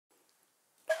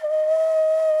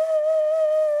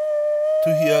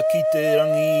Tuhia ki te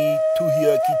rangi,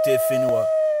 tuhia ki te whenua.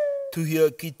 Tuhia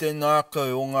ki te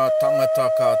ngākau o ngā tangata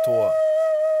katoa.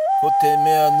 Ko te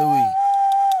mea nui,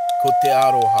 ko te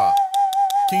aroha.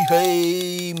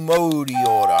 Tihei Maori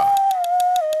ora.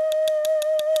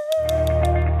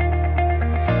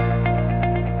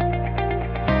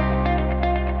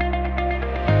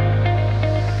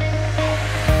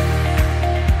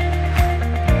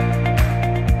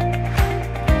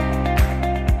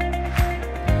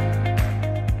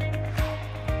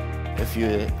 If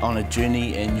you're on a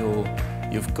journey and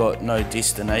you've got no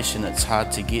destination, it's hard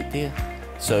to get there.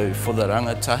 So for the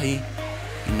rangatahi,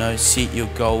 you know, set your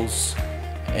goals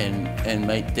and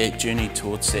make that journey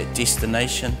towards that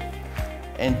destination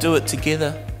and do it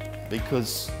together,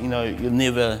 because you know you're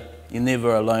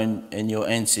never alone and your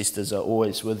ancestors are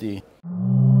always with you.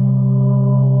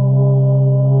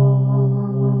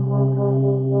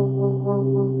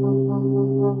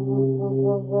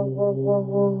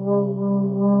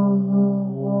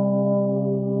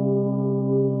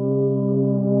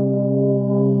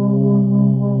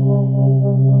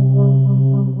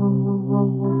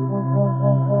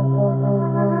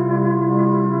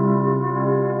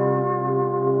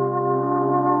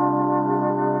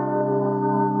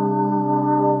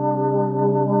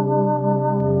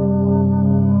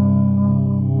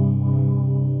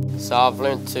 So I've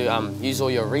learned to use all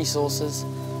your resources.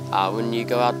 When you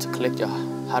go out to collect your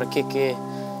harakeke,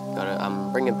 you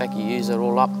gotta bring it back, you use it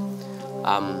all up.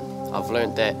 I've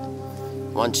learned that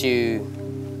once you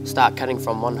start cutting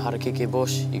from one harakeke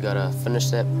bush, you gotta finish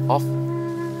that off.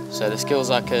 So the skills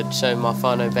I could show my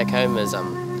whānau back home is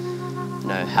you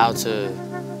know, how to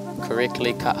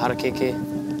correctly cut harakeke,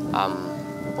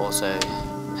 also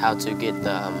how to get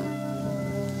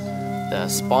the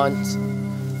spines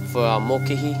for our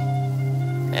mokihi,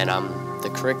 and the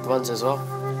correct ones as well,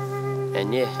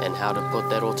 and yeah, and how to put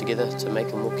that all together to make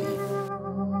a mokihi.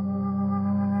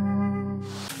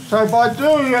 So by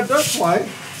doing it this way,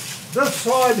 this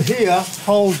side here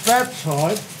holds that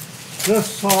side, this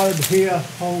side here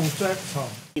holds that side.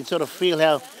 You can sort of feel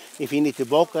how, if you need to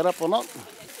bulk it up or not,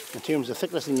 in terms of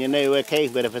thickness, and you know, okay,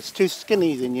 but if it's too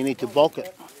skinny, then you need to bulk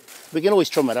it. We can always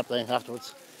trim it up though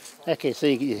afterwards. Okay, so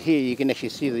here you can actually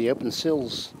see the open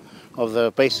sills of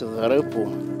the base of the raupo.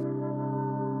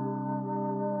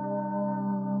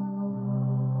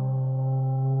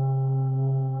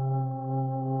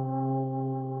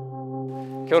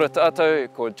 Kia ora tātou,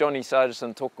 ko Johnny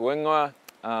Sargent tōku ingoa,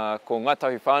 ko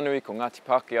Ngaitahu Whānui, ko Ngāti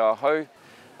Pākehā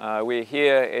Hau. We're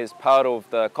here as part of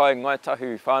the Kai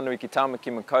Ngaitahu Whānui ki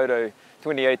Tāmaki Makaurau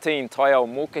 2018 Tai Ao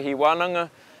Mokihi Wānanga,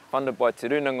 funded by Te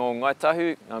Runanga o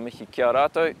Ngaitahu, ngā mihi kia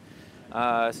rātou.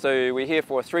 So we're here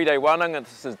for a 3-day wānanga.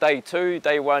 This is day 2.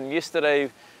 Day 1 yesterday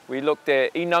we looked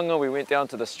at inanga. We went down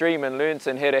to the stream and learned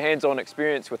and had a hands-on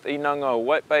experience with inanga or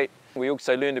whitebait. We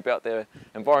also learned about the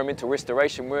environmental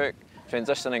restoration work,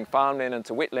 transitioning farmland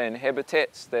into wetland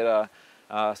habitats that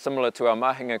are similar to our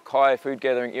mahinga kai food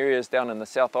gathering areas down in the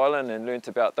South Island, and learnt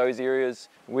about those areas.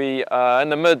 We are in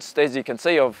the midst, as you can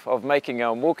see, of making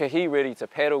our mokihi ready to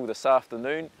paddle this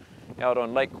afternoon out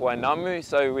on Lake Wainamu.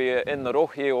 So we're in the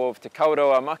rohe of Te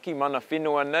Kaurawa Maki, mana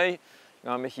whenua nei,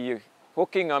 ngā mihi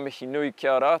hoki, ngā mihi nui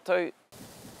kia rātou.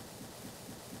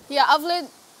 Yeah, I've learned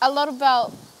a lot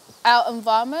about our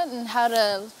environment and how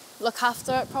to look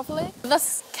after it properly.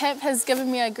 This camp has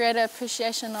given me a greater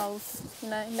appreciation of, you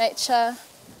know, nature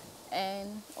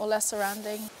and all our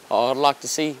surrounding. I'd like to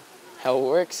see how it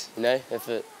works, you know, if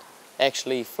it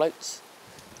actually floats,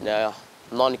 you know,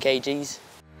 90 kgs.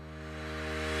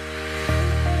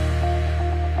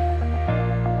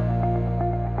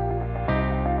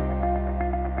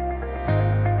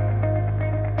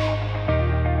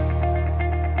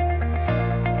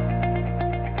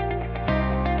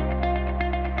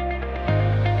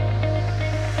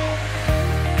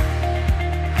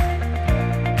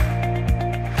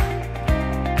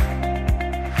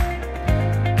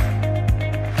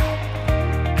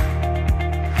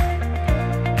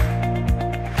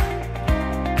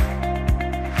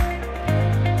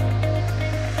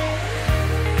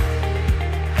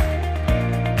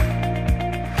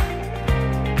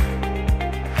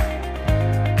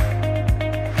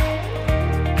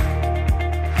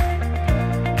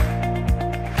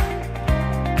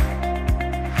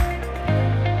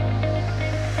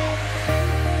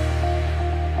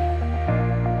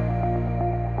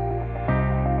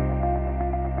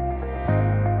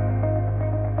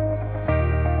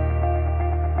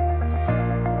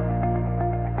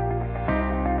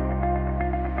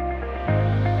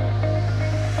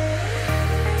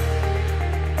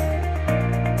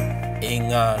 E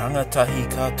ngā rangatahi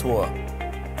katoa,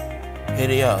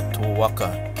 herea tō waka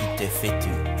ki te whetu.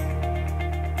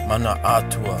 Mana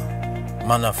atua,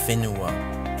 mana whenua,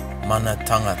 mana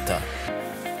tangata.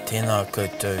 Tēnā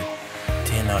koutou,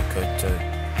 tēnā koutou,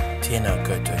 tēnā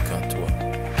koutou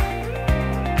katoa.